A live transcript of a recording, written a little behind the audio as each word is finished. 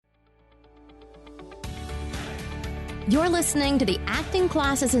You're listening to the Acting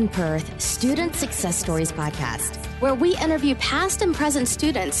Classes in Perth Student Success Stories podcast, where we interview past and present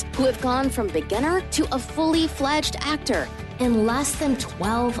students who have gone from beginner to a fully fledged actor in less than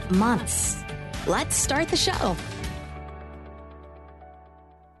 12 months. Let's start the show.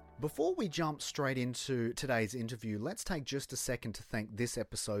 Before we jump straight into today's interview, let's take just a second to thank this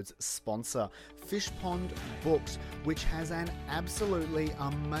episode's sponsor, Fish Pond Books, which has an absolutely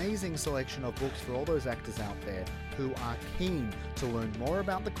amazing selection of books for all those actors out there who are keen to learn more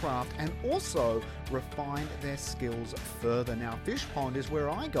about the craft and also refine their skills further. Now, Fish Pond is where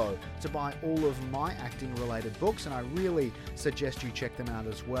I go to buy all of my acting-related books, and I really suggest you check them out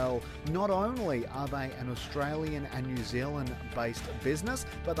as well. Not only are they an Australian and New Zealand-based business,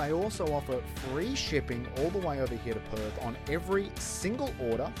 but they also offer free shipping all the way over here to Perth on every single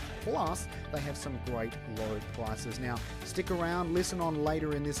order, plus they have some great low prices. Now, stick around, listen on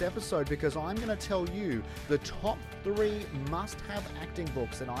later in this episode, because I'm going to tell you the top 3 must-have acting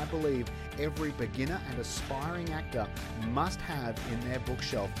books that I believe every beginner and aspiring actor must have in their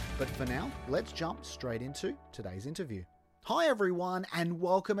bookshelf. But for now, let's jump straight into today's interview. Hi everyone and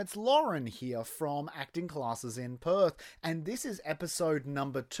welcome. It's Lauren here from Acting Classes in Perth, and this is episode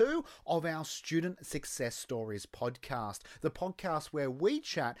number 2 of our Student Success Stories podcast, the podcast where we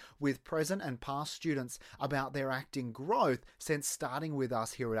chat with present and past students about their acting growth since starting with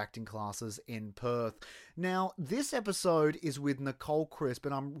us here at Acting Classes in Perth. Now, this episode is with Nicole Crisp,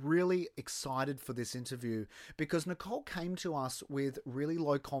 and I'm really excited for this interview because Nicole came to us with really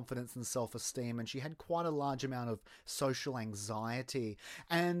low confidence and self-esteem, and she had quite a large amount of social anxiety.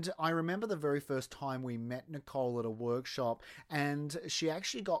 And I remember the very first time we met Nicole at a workshop, and she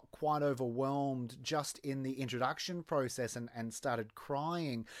actually got quite overwhelmed just in the introduction process and started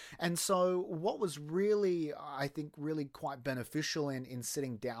crying. And so what was really, I think, really quite beneficial in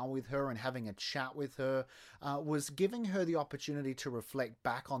sitting down with her and having a chat with her was giving her the opportunity to reflect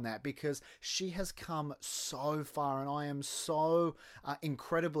back on that, because she has come so far, and I am so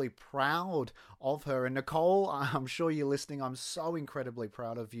incredibly proud of her. And Nicole, I'm sure you're listening. I'm so incredibly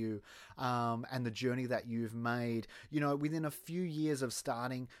proud of you and the journey that you've made. You know, within a few years of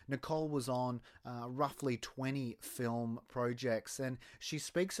starting, Nicole was on roughly 20 film projects, and she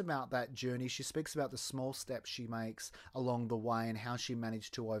speaks about that journey. She speaks about the small steps she makes along the way and how she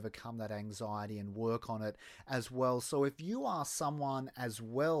managed to overcome that anxiety and work on it as well. So if you are someone as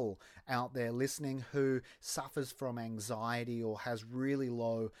well out there listening who suffers from anxiety or has really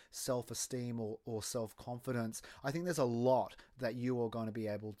low self-esteem or self-confidence, I think there's a lot that you are going to be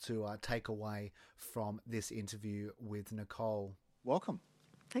able to take away from this interview with Nicole. Welcome.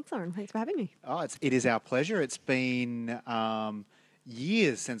 Thanks, Lauren. Thanks for having me. Oh, it is our pleasure. It's been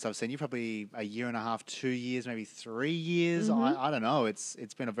years since I've seen you, probably a year and a half, 2 years, maybe 3 years. Mm-hmm. I don't know. It's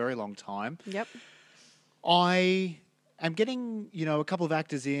been a very long time. Yep. I am getting, a couple of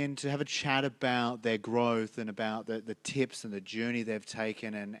actors in to have a chat about their growth and about the tips and the journey they've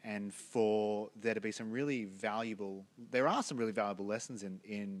taken, and for there to be some really valuable, there are some really valuable lessons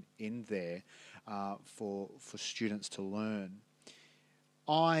in there for students to learn.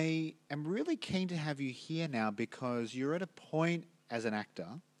 I am really keen to have you here now because you're at a point as an actor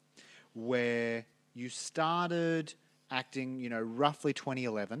where you started acting, roughly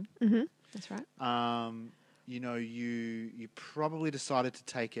 2011. Mm-hmm. That's right. You probably decided to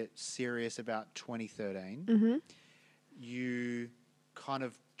take it serious about 2013. Mm-hmm. You kind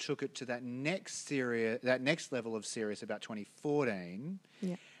of took it to that next level of serious about 2014.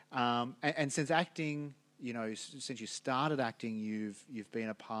 Yeah. And since acting, since you started acting, you've been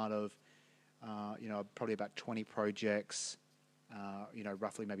a part of, probably about 20 projects.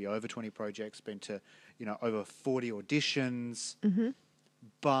 Roughly maybe over 20 projects. Been to, over 40 auditions. Mm-hmm.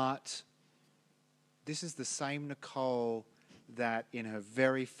 But this is the same Nicole that in her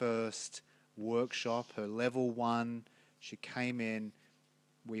very first workshop, her level 1, she came in,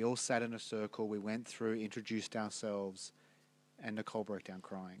 we all sat in a circle, we went through, introduced ourselves, and Nicole broke down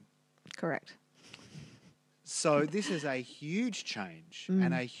crying. Correct. So this is a huge change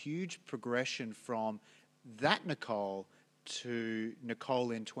and a huge progression from that Nicole to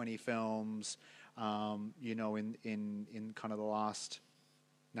Nicole in 20 films, in kind of the last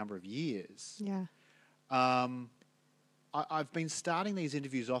number of years. Yeah. I've been starting these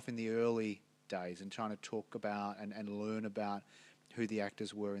interviews off in the early days and trying to talk about and learn about who the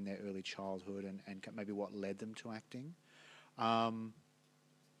actors were in their early childhood and maybe what led them to acting.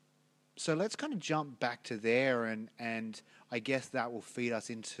 So let's kind of jump back to there, and I guess that will feed us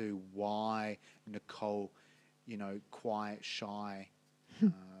into why Nicole, quiet, shy,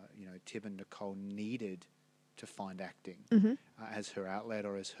 Tib and Nicole needed to find acting as her outlet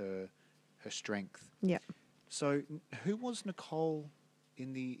or as her strength. Yeah. So who was Nicole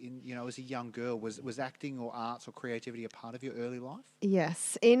as a young girl? Was acting or arts or creativity a part of your early life?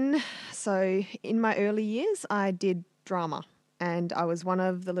 Yes. In my early years, I did drama, and I was one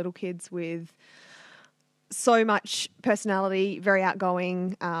of the little kids with so much personality, very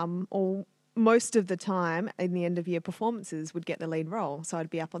outgoing, all most of the time in the end of year performances would get the lead role. So I'd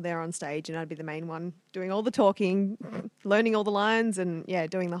be up on there on stage and I'd be the main one doing all the talking, learning all the lines and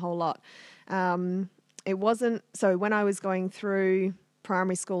doing the whole lot. It wasn't, so when I was going through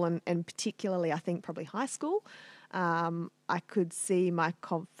primary school and particularly I think probably high school, I could see my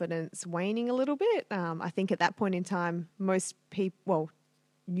confidence waning a little bit. I think at that point in time, most people,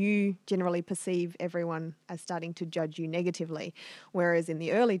 you generally perceive everyone as starting to judge you negatively, whereas in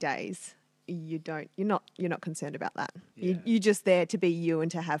the early days, you're not concerned about that. Yeah. You're just there to be you and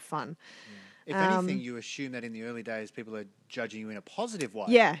to have fun. If anything, you assume that in the early days, people are judging you in a positive way.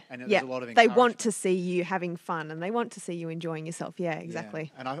 Yeah, and there's a lot of they encouragement. want to see you having fun and they want to see you enjoying yourself. Yeah,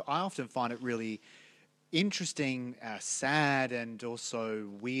 exactly. Yeah. And I often find it really interesting, sad, and also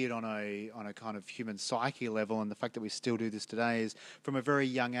weird on a kind of human psyche level. And the fact that we still do this today is from a very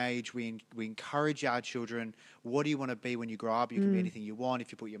young age, we encourage our children. What do you want to be when you grow up? You can be anything you want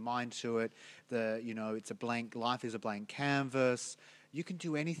if you put your mind to it. It's a blank life is a blank canvas. You can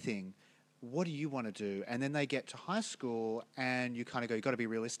do anything. What do you want to do? And then they get to high school and you kind of go, you've got to be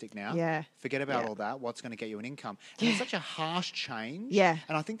realistic now. Yeah. Forget about all that. What's going to get you an income? And it's such a harsh change. Yeah.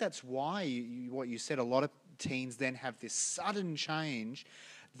 And I think that's why what you said, a lot of teens then have this sudden change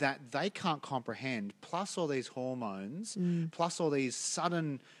that they can't comprehend, plus all these hormones, plus all these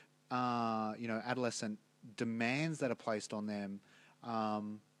sudden, adolescent demands that are placed on them.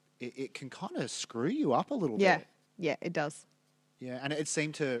 It can kind of screw you up a little bit. Yeah, it does. Yeah, and it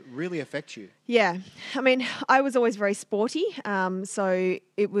seemed to really affect you. Yeah. I mean, I was always very sporty. So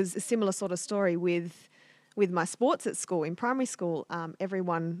it was a similar sort of story with my sports at school. In primary school,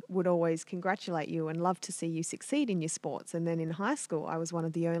 everyone would always congratulate you and love to see you succeed in your sports. And then in high school, I was one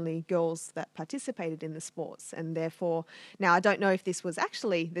of the only girls that participated in the sports. And therefore, now I don't know if this was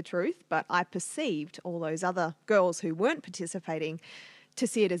actually the truth, but I perceived all those other girls who weren't participating to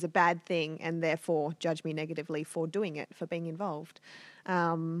see it as a bad thing and therefore judge me negatively for doing it, for being involved.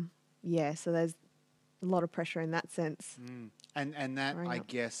 So there's a lot of pressure in that sense. And that, I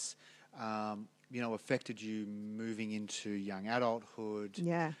guess, affected you moving into young adulthood.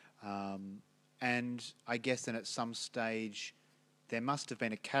 Yeah. And I guess then at some stage there must have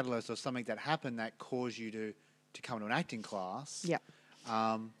been a catalyst or something that happened that caused you to come to an acting class. Yeah.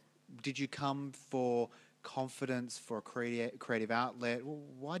 Did you come for confidence, for a creative outlet?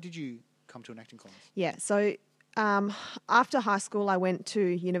 Why did you come to an acting class? Yeah, so after high school, I went to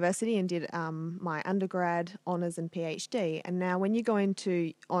university and did my undergrad, honours and PhD. And now when you go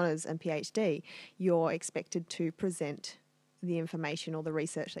into honours and PhD, you're expected to present the information or the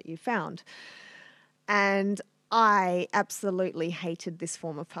research that you found. And I absolutely hated this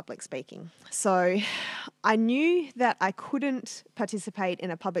form of public speaking. So I knew that I couldn't participate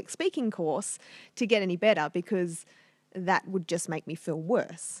in a public speaking course to get any better because that would just make me feel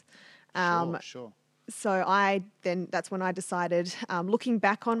worse. Sure. So that's when I decided, looking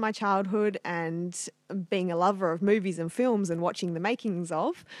back on my childhood and being a lover of movies and films and watching the makings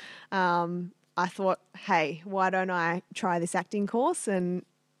of, I thought, hey, why don't I try this acting course and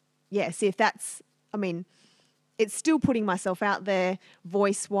see if it's still putting myself out there,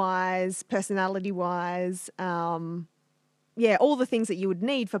 voice-wise, personality-wise, all the things that you would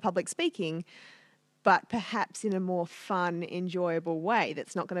need for public speaking, but perhaps in a more fun, enjoyable way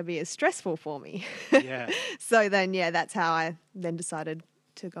that's not going to be as stressful for me. Yeah. So then, that's how I then decided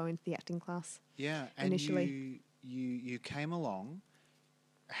to go into the acting class. Yeah, and initially. You came along.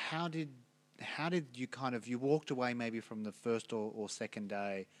 How did you you walked away maybe from the first or second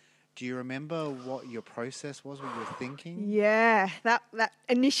day? Do you remember what your process was, what you were thinking? Yeah, that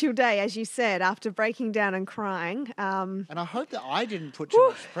initial day, as you said, after breaking down and crying. And I hope that I didn't put too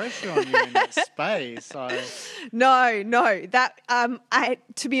much pressure on you in that space. No.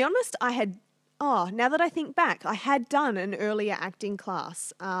 To be honest, now that I think back, I had done an earlier acting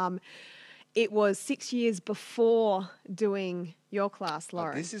class. It was 6 years before doing your class,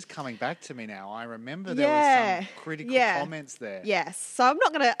 Lauren. This is coming back to me now. I remember there was some critical comments there. Yes. So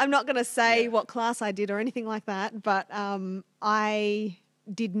I'm not gonna say what class I did or anything like that, but I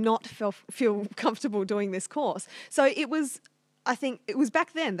did not feel comfortable doing this course. So I think it was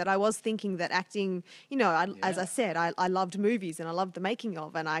back then that I was thinking that acting, as I said, I loved movies and I loved the making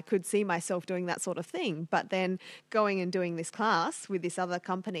of, and I could see myself doing that sort of thing. But then going and doing this class with this other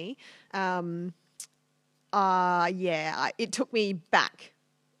company, it took me back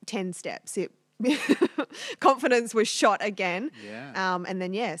 10 steps. It confidence was shot again. Yeah. And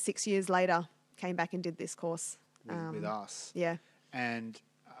then 6 years later, came back and did this course with us. Yeah. And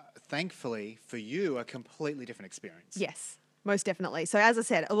thankfully for you, a completely different experience. Yes, most definitely. So as I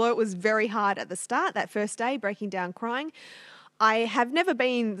said, although it was very hard at the start, that first day, breaking down, crying, I have never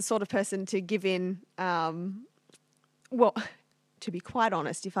been the sort of person to give in. Well, to be quite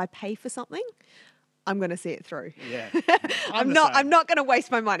honest, if I pay for something, I'm going to see it through. Yeah. I'm not going to waste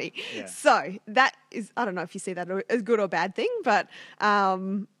my money. Yeah. So that is, I don't know if you see that as good or bad thing, but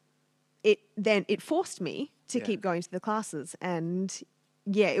it forced me to keep going to the classes. And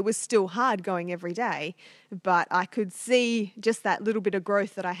yeah, it was still hard going every day, but I could see just that little bit of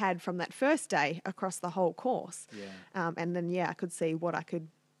growth that I had from that first day across the whole course. Yeah. And then, I could see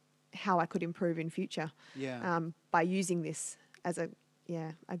how I could improve in future. Yeah. By using this as a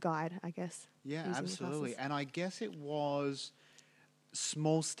guide, I guess. Yeah, using the absolutely. classes. And I guess it was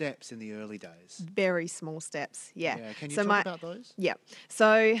small steps in the early days. Very small steps, yeah. Can you talk about those? Yeah.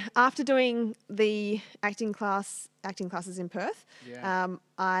 So after doing the acting classes in Perth,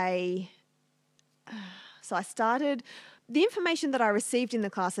 I started. The information that I received in the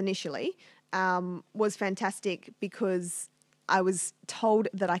class initially was fantastic because I was told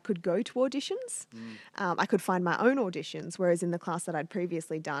that I could go to auditions. I could find my own auditions, whereas in the class that I'd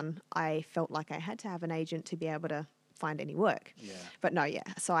previously done, I felt like I had to have an agent to be able to find any work. Yeah. But no,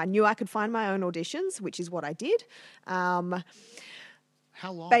 so I knew I could find my own auditions, which is what I did. How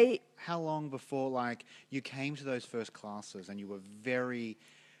long before you came to those first classes and you were very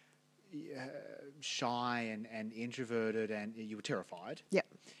shy and introverted and you were terrified? Yep.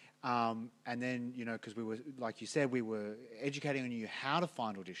 And then, because we were, like you said, we were educating on you how to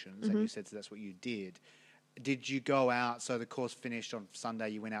find auditions, and you said that's what you did. Did you go out, so the course finished on Sunday,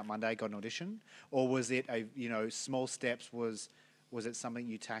 you went out Monday, got an audition? Or was it small steps, was it something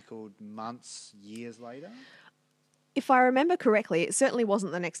you tackled months, years later? If I remember correctly, it certainly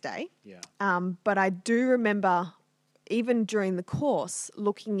wasn't the next day. Yeah. But I do remember, even during the course,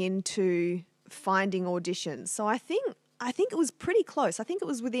 looking into finding auditions. So I think it was pretty close. I think it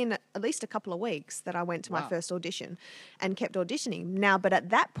was within at least a couple of weeks that I went to my first audition and kept auditioning. Now, but at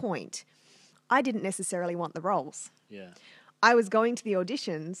that point, I didn't necessarily want the roles. Yeah. I was going to the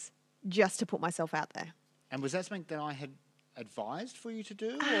auditions just to put myself out there. And was that something that I had advised for you to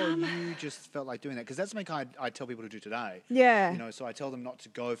do, or you just felt like doing that? Because that's something I tell people to do today. Yeah. So I tell them not to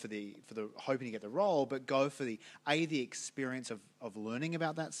go for the hoping to get the role, but go for the experience of learning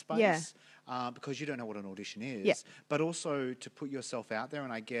about that space. Yeah. Because you don't know what an audition is. Yeah. But also to put yourself out there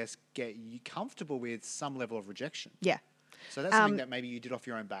and I guess get you comfortable with some level of rejection. Yeah. So that's something that maybe you did off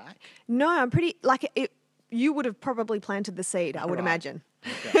your own back? No, I'm pretty, you would have probably planted the seed, I would imagine.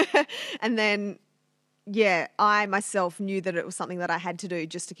 Okay. And then, I myself knew that it was something that I had to do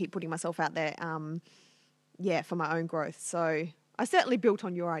just to keep putting myself out there, for my own growth. So I certainly built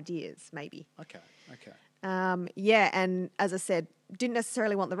on your ideas, maybe. Okay. And as I said, didn't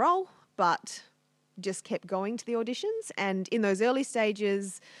necessarily want the role, but just kept going to the auditions. And in those early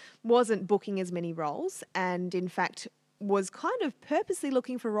stages, wasn't booking as many roles, and in fact was kind of purposely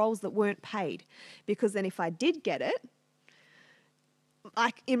looking for roles that weren't paid, because then if I did get it,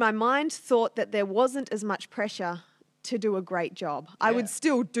 I, in my mind, thought that there wasn't as much pressure to do a great job. Yeah. I would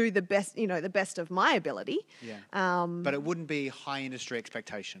still do the best, the best of my ability. Yeah. But it wouldn't be high industry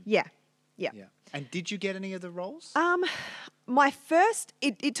expectation. Yeah. And did you get any of the roles? My first,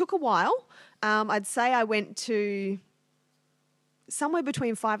 it took a while. I'd say I went to somewhere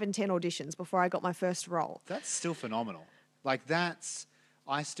between 5 and 10 auditions before I got my first role. That's still phenomenal.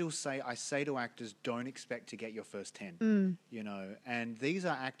 I say to actors, don't expect to get your first 10, and these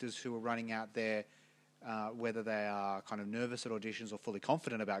are actors who are running out there, whether they are kind of nervous at auditions or fully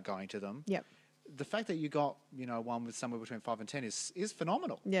confident about going to them. Yep. The fact that you got, one with somewhere between 5 and 10 is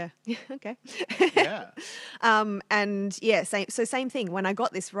phenomenal. Yeah. Okay. Yeah. Same thing. When I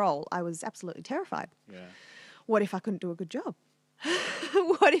got this role, I was absolutely terrified. Yeah. What if I couldn't do a good job?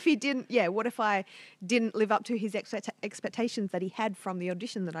 What if he didn't? Yeah. What if I didn't live up to his expectations that he had from the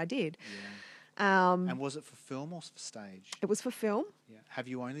audition that I did? Yeah. And was it for film or for stage? It was for film. Yeah. Have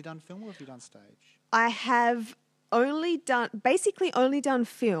you only done film or have you done stage? I have only done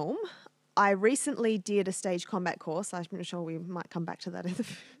film. I recently did a stage combat course. I'm sure we might come back to that in the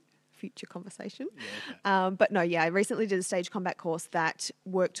future conversation. Yeah, okay. But no, I recently did a stage combat course that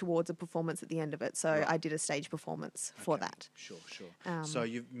worked towards a performance at the end of it. So I did a stage performance for that. Sure. So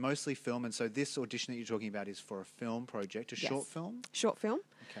you've mostly film, and so this audition that you're talking about is for a film project, short film? Short film.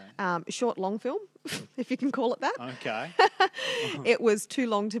 Okay. Short, long film, if you can call it that. Okay. It was too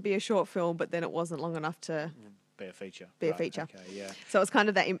long to be a short film, but then it wasn't long enough to Be a feature. Be a Right, feature. Okay, yeah. So it was kind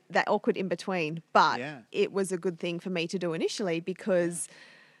of that awkward in between. But Yeah. it was a good thing for me to do initially because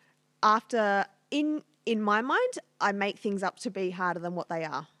after, in my mind, I make things up to be harder than what they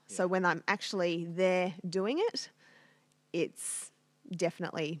are. So when I'm actually there doing it, it's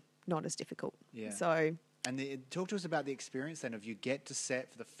definitely not as difficult. Yeah. So And talk to us about the experience then of you get to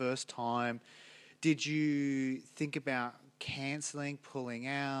set for the first time. Did you think about cancelling, pulling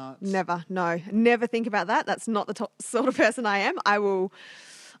out? never think about that. That's not the sort of person I am. I will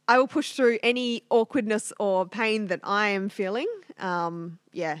push through any awkwardness or pain that I am feeling,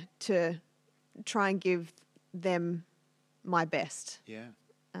 to try and give them my best. Yeah.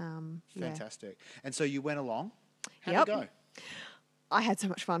 Yeah. Fantastic. And so you went along. How'd Yep. it go? I had so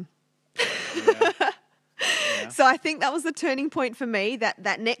much fun. Yeah. Yeah. So I think that was the turning point for me,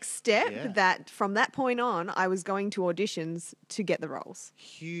 that next step, Yeah. that from that point on, I was going to auditions to get the roles.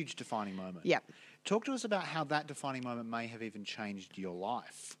 Huge defining moment. Yep. Talk to us about how that defining moment may have even changed your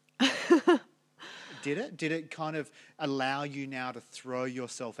life. Did it? Did it kind of allow you now to throw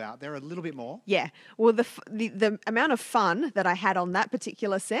yourself out there a little bit more? Yeah. Well, the amount of fun that I had on that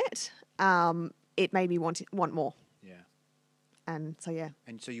particular set, it made me want more. Yeah. And so, yeah.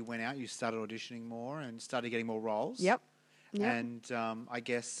 And so you went out, you started auditioning more and started getting more roles. Yep. And I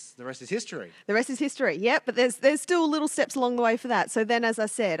guess the rest is history. The rest is history. Yep. But there's still little steps along the way for that. So then, as I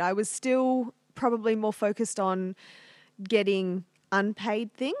said, I was still probably more focused on getting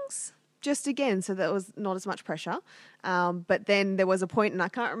unpaid things. Just again, so that was not as much pressure. But then there was a point, and I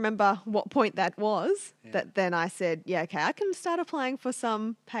can't remember what point that was, that then I said, yeah, okay, I can start applying for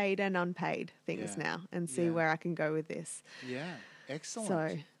some paid and unpaid things now and see where I can go with this. Yeah. Excellent.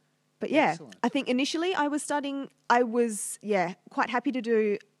 So, but yeah, Excellent. I think initially I was quite happy to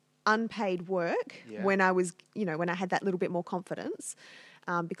do unpaid work when I was, when I had that little bit more confidence,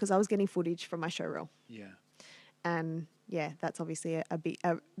 because I was getting footage from my showreel. Yeah. And yeah, that's obviously a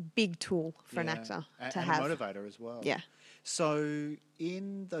big tool for an actor to have. And a motivator as well. Yeah. So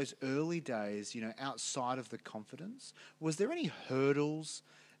in those early days, outside of the confidence, was there any hurdles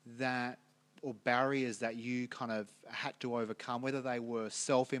or barriers that you kind of had to overcome, whether they were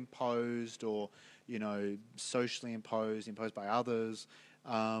self-imposed or, socially imposed by others?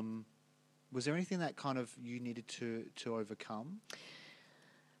 Was there anything that kind of you needed to overcome?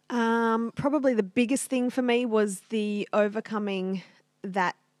 Probably the biggest thing for me was the overcoming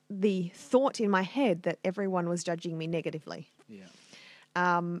the thought in my head that everyone was judging me negatively. Yeah.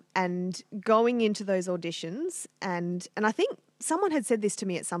 And going into those auditions, and I think someone had said this to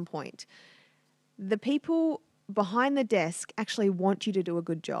me at some point, the people behind the desk actually want you to do a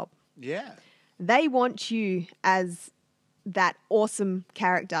good job. Yeah. They want you as that awesome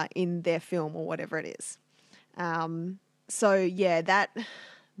character in their film or whatever it is. So yeah,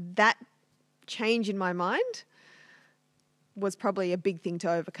 that change in my mind was probably a big thing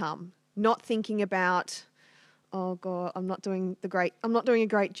to overcome. Not thinking about, oh God, I'm not doing a great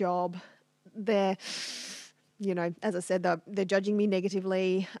job. They're, as I said, they're judging me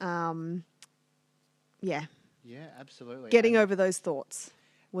negatively. Yeah. Yeah, absolutely. Getting over those thoughts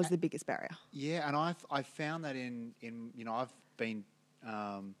was the biggest barrier. Yeah, and I found that in I've been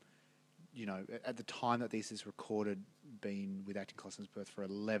at the time that this is recorded, been with Acting Classes in Perth for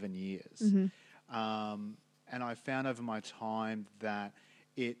 11 years. Mm-hmm. And I found over my time that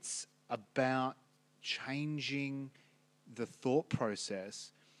it's about changing the thought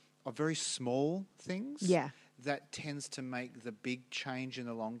process of very small things. Yeah. That tends to make the big change in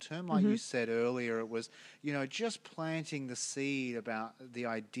the long term. Like you said earlier, it was, just planting the seed about the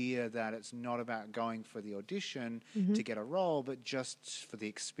idea that it's not about going for the audition to get a role, but just for the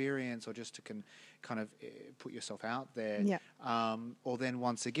experience or just to kind of put yourself out there. Yeah. Or then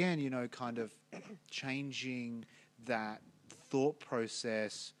once again, kind of changing that thought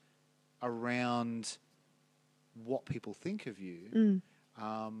process around what people think of you.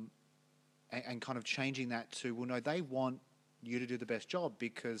 And kind of changing that to, well, no, they want you to do the best job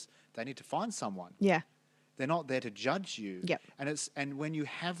because they need to find someone. Yeah. They're not there to judge you. Yep. And when you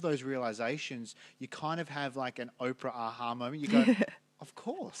have those realizations, you kind of have like an Oprah aha moment. You go, of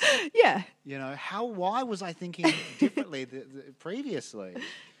course. Yeah. Why was I thinking differently previously?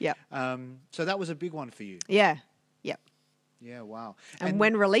 Yeah. So that was a big one for you. Yeah. Yep. Yeah, wow. And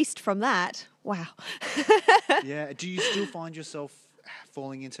when released from that, wow. Yeah. Do you still find yourself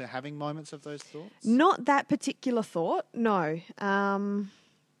falling into having moments of those thoughts? Not that particular thought, no. I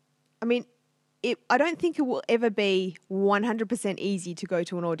mean, I don't think it will ever be 100% easy to go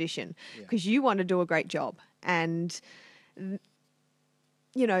to an audition because you want to do a great job. And,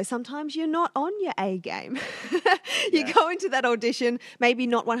 sometimes you're not on your A game. You go into that audition, maybe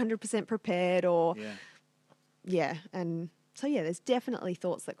not 100% prepared or Yeah, and so yeah, there's definitely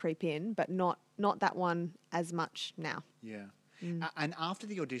thoughts that creep in, but not that one as much now. Yeah. And after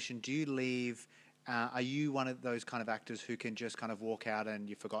the audition, do you leave? Are you one of those kind of actors who can just kind of walk out and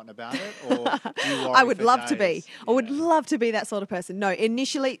you've forgotten about it, or do you worry I would for love to be. days? I would Yeah. love to be that sort of person. No,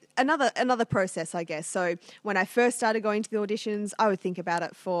 initially another process, I guess. So when I first started going to the auditions, I would think about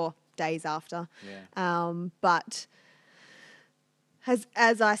it for days after. Yeah. But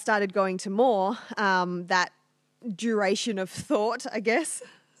as I started going to more, that duration of thought, I guess,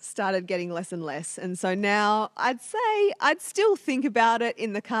 started getting less and less. And so now I'd say I'd still think about it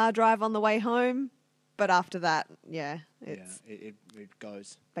in the car drive on the way home, but after that, it's it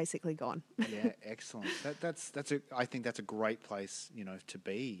goes. basically gone. Yeah, excellent. I think that's a great place, to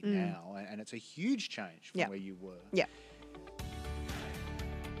be now, and it's a huge change from Yeah. where you were. Yeah.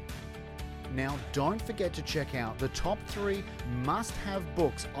 Now, don't forget to check out the top 3 must-have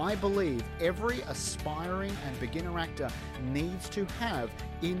books I believe every aspiring and beginner actor needs to have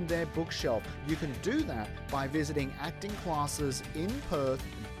in their bookshelf. You can do that by visiting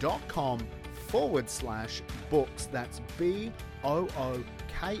actingclassesinperth.com/books. That's BOOKS.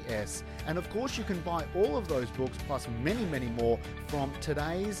 And of course, you can buy all of those books plus many, many more from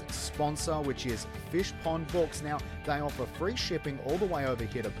today's sponsor, which is Fish Pond Books. Now, they offer free shipping all the way over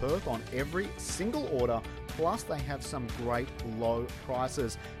here to Perth on every single order, plus they have some great low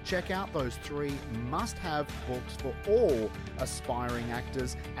prices. Check out those 3 must-have books for all aspiring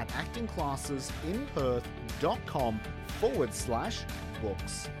actors at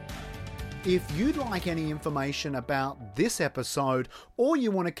actingclassesinperth.com/books. If you'd like any information about this episode, or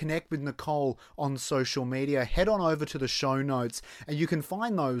you want to connect with Nicole on social media, head on over to the show notes, and you can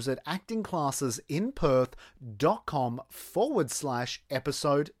find those at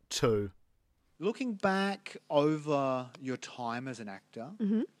actingclassesinperth.com/episode 2. Looking back over your time as an actor,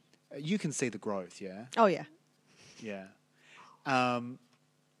 you can see the growth, yeah? Oh, yeah. Yeah.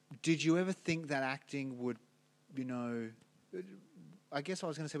 Did you ever think that acting would, I guess I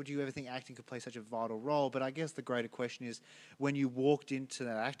was going to say, would you ever think acting could play such a vital role? But I guess the greater question is, when you walked into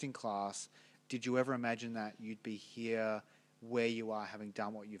that acting class, did you ever imagine that you'd be here where you are, having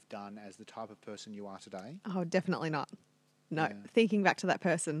done what you've done, as the type of person you are today? Oh, definitely not. No, Yeah. Thinking back to that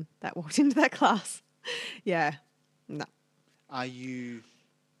person that walked into that class. Yeah. No. You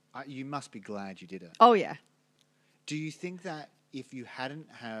must be glad you did it. Oh, yeah. Do you think that if you hadn't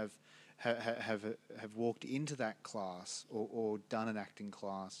have walked into that class or done an acting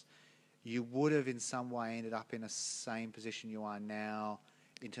class, you would have in some way ended up in a same position you are now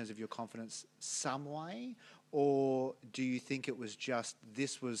in terms of your confidence some way? Or do you think it was just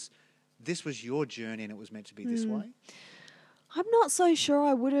this was your journey and it was meant to be this way? I'm not so sure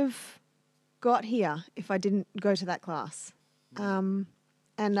I would have got here if I didn't go to that class. And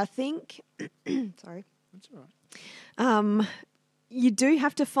I think, sorry. That's all right. You do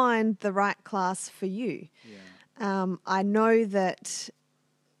have to find the right class for you. Yeah. I know that,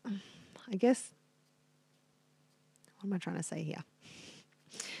 I guess, what am I trying to say here?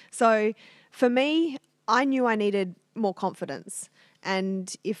 So for me, I knew I needed more confidence.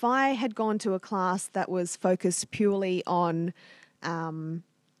 And if I had gone to a class that was focused purely on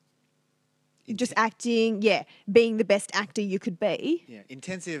just acting, being the best actor you could be. Yeah,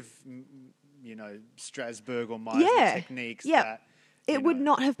 intensive, Strasbourg or Meisner techniques. That, it would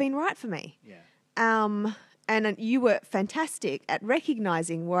not have been right for me. Yeah. And you were fantastic at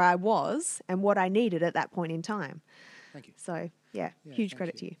recognizing where I was and what I needed at that point in time. Thank you. So, huge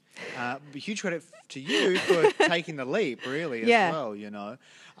credit to you. Huge credit to you for taking the leap, really, as well,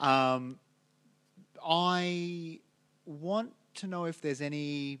 I want to know if there's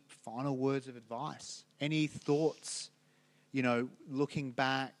any final words of advice, any thoughts, looking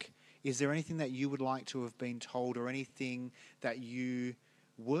back. Is there anything that you would like to have been told, or anything that you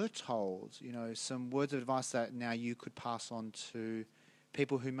were told, some words of advice that now you could pass on to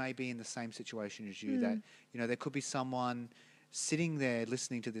people who may be in the same situation as you, that, there could be someone sitting there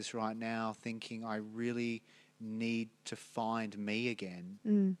listening to this right now thinking, I really need to find me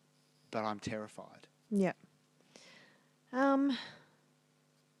again, but I'm terrified. Yeah. I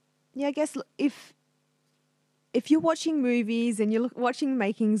guess if you're watching movies and you're watching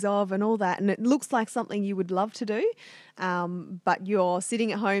makings of and all that, and it looks like something you would love to do, but you're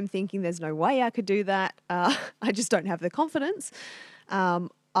sitting at home thinking there's no way I could do that, I just don't have the confidence,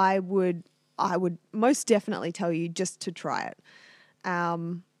 I would most definitely tell you just to try it.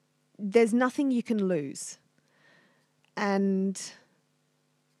 There's nothing you can lose. And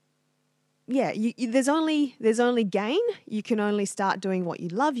there's only gain. You can only start doing what you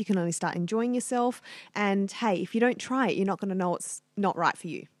love. You can only start enjoying yourself. And hey, if you don't try it, you're not going to know it's not right for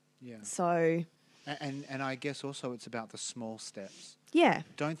you. Yeah. So, And I guess also it's about the small steps. Yeah.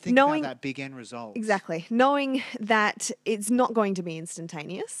 Don't think about that big end result. Exactly. Knowing that it's not going to be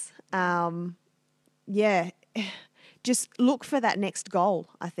instantaneous. Just look for that next goal,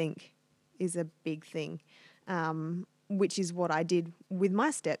 I think, is a big thing, which is what I did with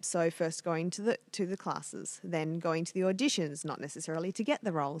my steps. So first going to the classes, then going to the auditions, not necessarily to get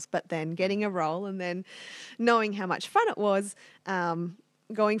the roles, but then getting a role and then knowing how much fun it was,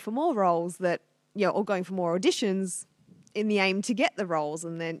 going for more roles or going for more auditions in the aim to get the roles.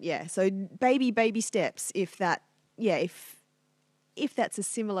 And then, so baby steps, if that's a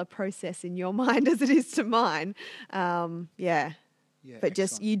similar process in your mind as it is to mine, but excellent.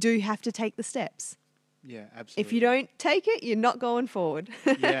 Just you do have to take the steps. Yeah, absolutely. If you don't take it, you're not going forward.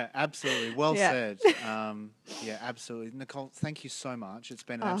 Yeah, absolutely. Well said. Absolutely. Nicole, thank you so much. It's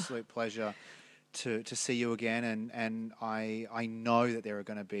been an absolute pleasure to see you again, and I know that there are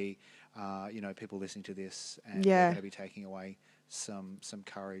going to be people listening to this and they're going to be taking away some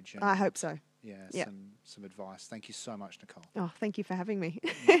courage. And, I hope so. Some advice. Thank you so much, Nicole. Oh, thank you for having me.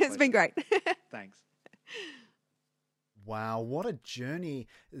 It's been great. Thanks. Wow, what a journey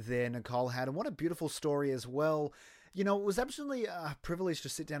there Nicole had, and what a beautiful story as well. You know, it was absolutely a privilege to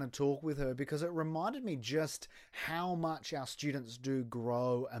sit down and talk with her, because it reminded me just how much our students do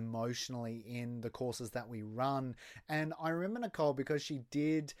grow emotionally in the courses that we run. And I remember Nicole, because she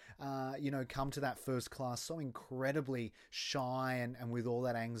did, come to that first class so incredibly shy and with all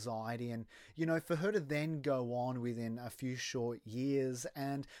that anxiety. And, for her to then go on within a few short years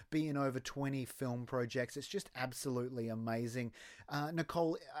and be in over 20 film projects, it's just absolutely amazing.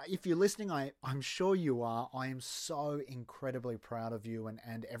 Nicole, if you're listening, I'm sure you are. I am so incredibly proud of you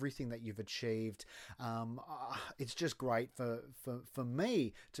and everything that you've achieved. It's just great for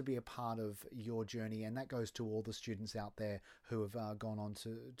me to be a part of your journey, and that goes to all the students out there who have gone on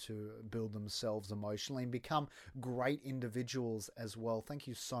to build themselves emotionally and become great individuals as well. Thank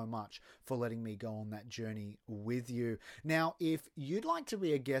you so much for letting me go on that journey with you. Now, if you'd like to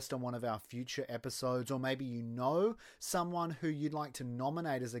be a guest on one of our future episodes, or maybe you know someone who you'd like to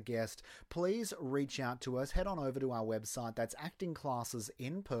nominate as a guest, please reach out to us. Head on over to our website. That's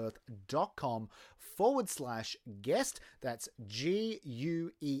actingclassesinperth.com/guest. That's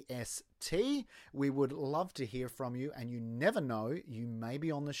GUEST. We would love to hear from you, and you never know, you may be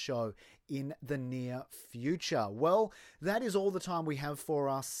on the show in the near future. Well, that is all the time we have for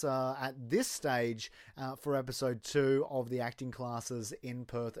us at this stage for episode 2 of the Acting Classes in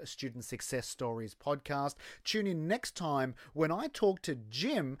Perth Student Success Stories podcast. Tune in next time when I talk to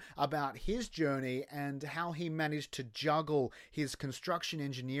Jim about his journey and how he managed to juggle his construction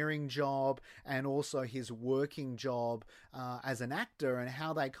engineering job and also his working job as an actor, and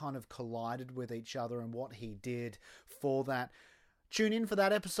how they kind of collided with each other and what he did for that. Tune in for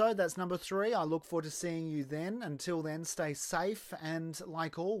that episode. That's number 3. I look forward to seeing you then. Until then, stay safe, and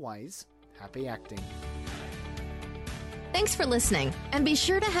like always, happy acting. Thanks for listening, and be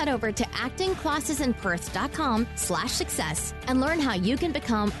sure to head over to actingclassesinperth.com/success and learn how you can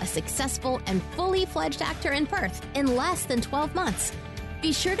become a successful and fully fledged actor in Perth in less than 12 months.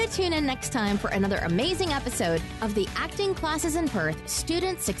 Be sure to tune in next time for another amazing episode of the Acting Classes in Perth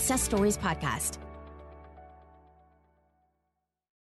Student Success Stories podcast.